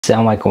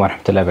Assalamualaikum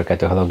warahmatullahi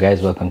wabarakatuh. Hello guys,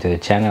 welcome to the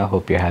channel.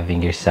 Hope you're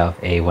having yourself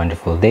a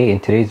wonderful day.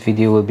 In today's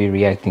video we'll be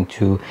reacting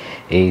to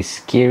a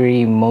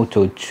scary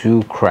Moto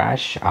 2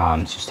 crash,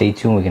 so stay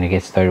tuned. We're gonna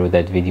get started with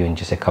that video in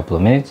just a couple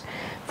of minutes.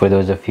 For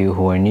those of you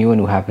who are new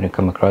and who happen to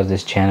come across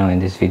this channel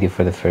and this video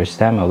for the first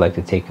time, I would like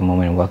to take a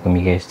moment and welcome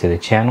you guys to the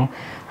channel.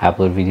 I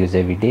upload videos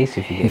every day, so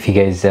if you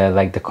guys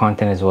like the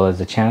content as well as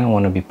the channel,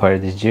 want to be part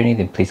of this journey,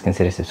 then please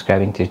consider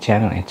subscribing to the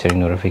channel and turning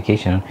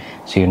notification on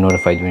so you're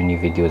notified when new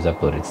video is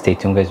uploaded. Stay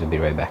tuned guys, we'll be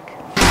right back.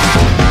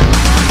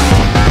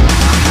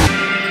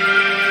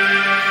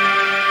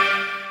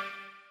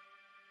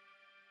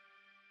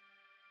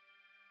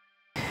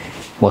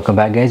 Welcome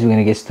back guys. We're going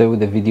to get started with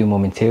the video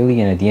momentarily,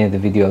 and at the end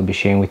of the video I'll be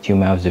sharing with you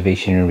my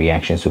observation and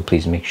reaction, so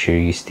please make sure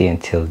you stay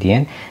until the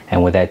end.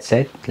 And with that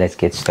said, let's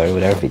get started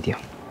with our video.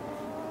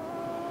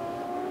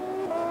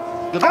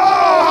 Oh,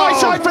 high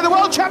side for the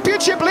World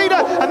Championship leader,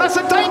 and that's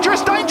a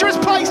dangerous, dangerous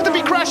place to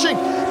be crashing.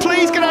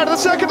 Please get out of the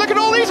circuit. Look at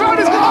all these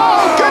riders.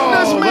 Oh,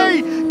 goodness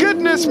me.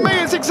 Goodness me.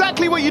 It's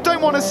exactly what you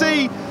don't want to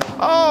see.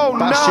 Oh,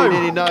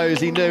 Bastianini no. knows,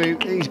 he knew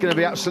he's going to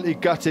be absolutely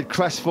gutted,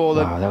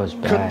 crestfallen. Wow, that was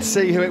bad. Couldn't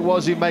see who it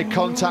was who made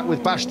contact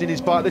with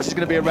Bastianini's bike. This is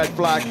going to be a red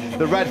flag.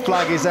 The red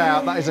flag is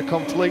out. That is a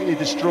completely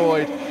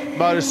destroyed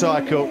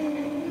motorcycle.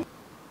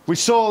 We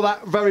saw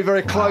that very,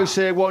 very close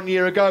here 1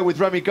 year ago with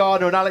Remy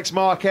Gardner and Alex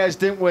Marquez,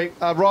 didn't we?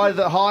 A rider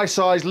that high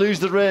size, lose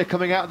the rear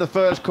coming out of the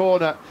first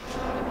corner.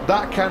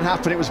 That can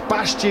happen. It was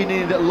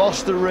Bastianini that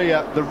lost the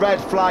rear. The red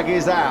flag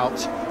is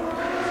out.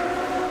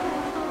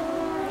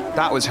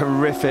 That was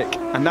horrific,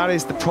 and that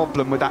is the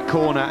problem with that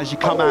corner as you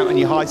come out and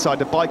you high side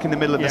the bike in the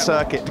middle of the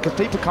circuit, because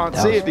people can't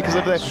see it because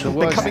of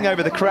they're coming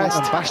over the crest.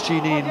 And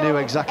Bastianini knew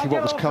exactly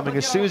what was coming.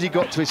 As soon as he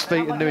got to his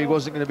feet and knew he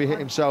wasn't going to be hit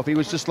himself, he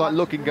was just like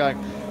looking,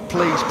 going,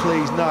 please,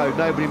 please, no,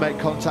 nobody make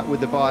contact with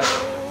the bike.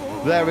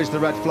 There is the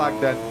red flag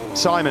then.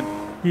 Simon.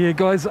 Yeah,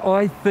 guys,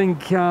 I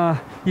think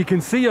you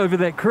can see over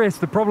that crest.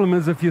 The problem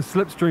is if you're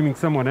slipstreaming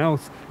someone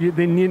else,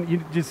 then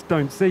you just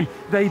don't see.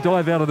 They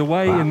dive out of the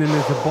way, and then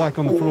there's a bike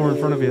on the floor in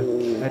front of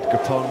you. Edgar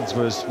Pons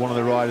was one of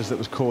the riders that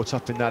was caught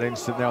up in that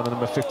instant there on the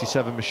number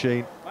 57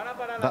 machine.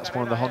 That's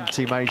one of the Honda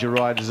Team Asia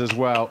riders as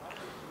well.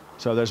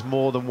 So there's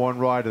more than one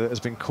rider that has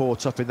been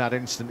caught up in that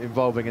instant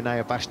involving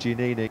Enea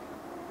Bastianini.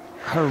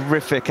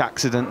 Horrific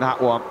accident,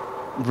 that one.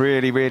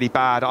 Really, really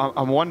bad.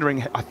 I'm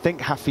wondering, I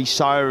think Hafi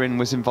Siren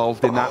was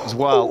involved in that as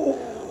well.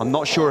 I'm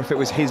not sure if it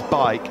was his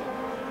bike.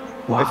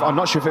 I'm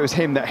not sure if it was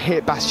him that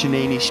hit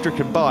Bastianini's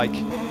stricken bike.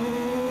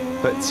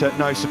 But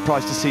no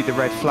surprise to see the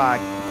red flag.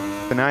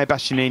 But now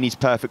Bastianini's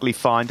perfectly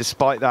fine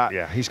despite that.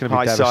 Yeah, he's going to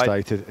be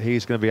devastated.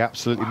 He's going to be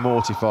absolutely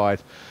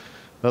mortified.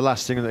 The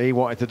last thing that he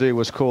wanted to do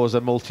was cause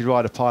a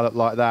multi-rider pilot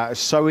like that. It's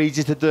so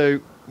easy to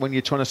do when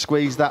you're trying to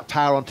squeeze that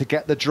power on to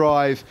get the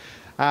drive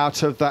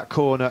out of that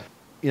corner.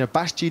 You know,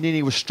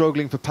 Bastianini was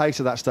struggling for pace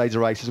at that stage of the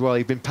race as well.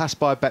 He'd been passed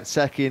by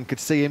Bezzecchi and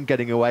could see him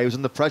getting away. He was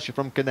under pressure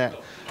from Canet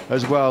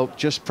as well,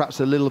 just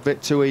perhaps a little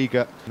bit too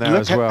eager now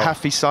as well. Look at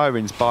Hafi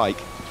Siren's bike,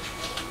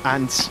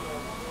 and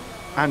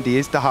Andy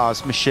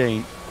Izdahar's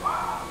machine.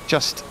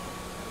 Just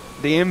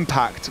the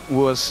impact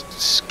was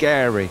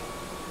scary.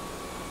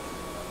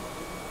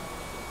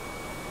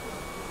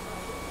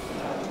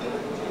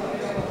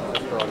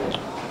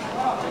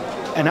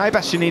 And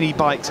Bastianini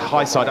bike's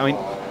high side, I mean,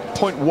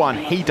 point one,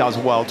 he does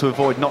well to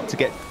avoid not to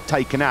get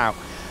taken out.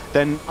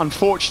 Then,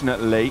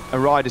 unfortunately, a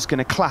rider's going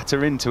to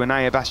clatter into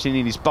Enea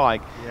Bastianini's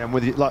bike. Yeah, and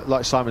with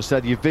like Simon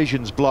said, your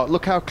vision's blocked.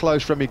 Look how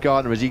close Remy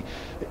Gardner is.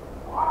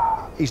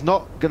 He's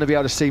not going to be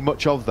able to see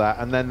much of that,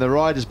 and then the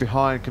riders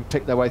behind can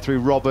pick their way through.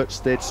 Roberts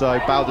did so,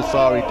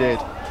 Baldassari did.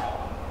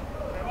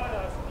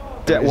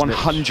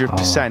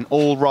 100%,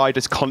 all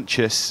riders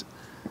conscious.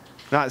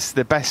 That's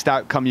the best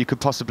outcome you could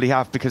possibly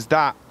have, because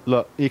that...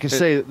 Look, you can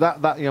see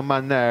that young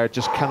man there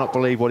just cannot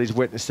believe what he's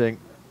witnessing.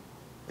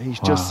 He's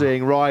just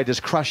seeing riders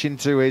crash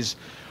into his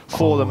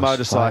fallen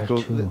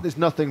motorcycle. There's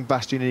nothing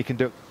Bastianini can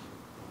do.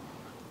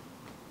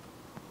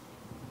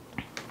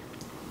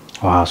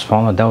 Wow,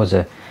 Spalma, that was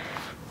a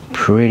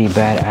pretty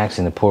bad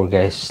accident. The poor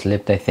guy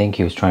slipped, I think.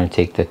 He was trying to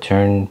take the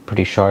turn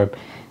pretty sharp,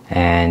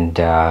 and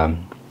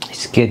he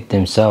skidded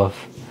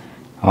himself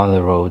on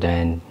the road,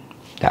 and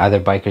the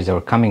other bikers that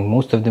were coming,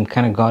 most of them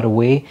kind of got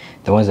away,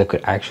 the ones that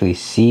could actually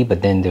see,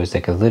 but then there was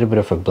like a little bit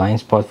of a blind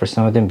spot for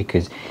some of them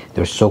because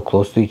they were so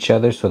close to each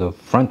other. So the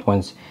front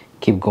ones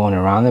keep going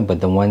around them,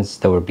 but the ones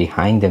that were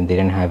behind them, they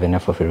didn't have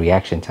enough of a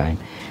reaction time.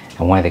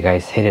 And one of the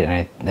guys hit it,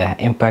 and the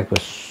impact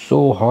was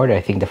so hard. I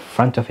think the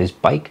front of his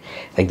bike,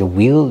 like the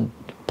wheel,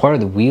 part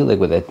of the wheel, like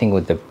with, I think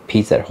with the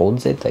piece that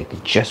holds it, like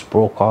it just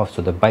broke off,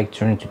 so the bike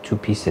turned into two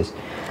pieces.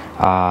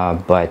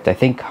 But I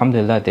think,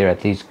 alhamdulillah, they're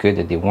at least good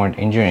that they weren't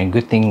injured, and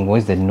good thing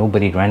was that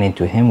nobody ran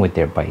into him with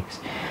their bikes.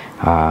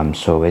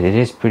 So it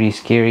is pretty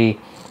scary.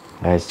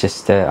 It's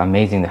just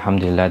amazing,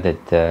 alhamdulillah,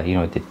 that you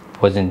know, it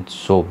wasn't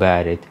so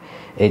bad.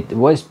 It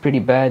was pretty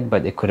bad,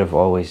 but it could have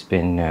always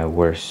been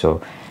worse. So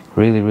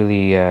really,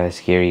 really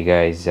scary,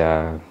 guys.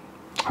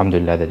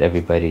 Alhamdulillah that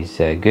everybody's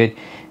good.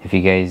 If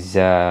you guys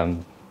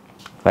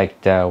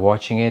liked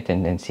watching it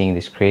and seeing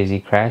this crazy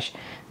crash,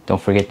 Don't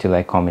forget to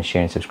like, comment,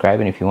 share, and subscribe.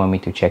 And if you want me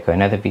to check out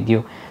another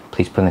video,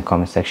 please put in the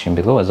comment section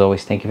below. As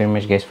always, thank you very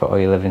much, guys, for all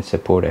your love and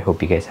support. I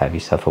hope you guys have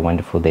yourself a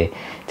wonderful day.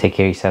 Take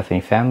care of yourself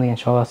and your family.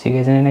 Inshallah, I'll see you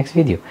guys in the next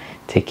video.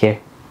 Take care.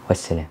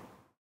 Wassalam.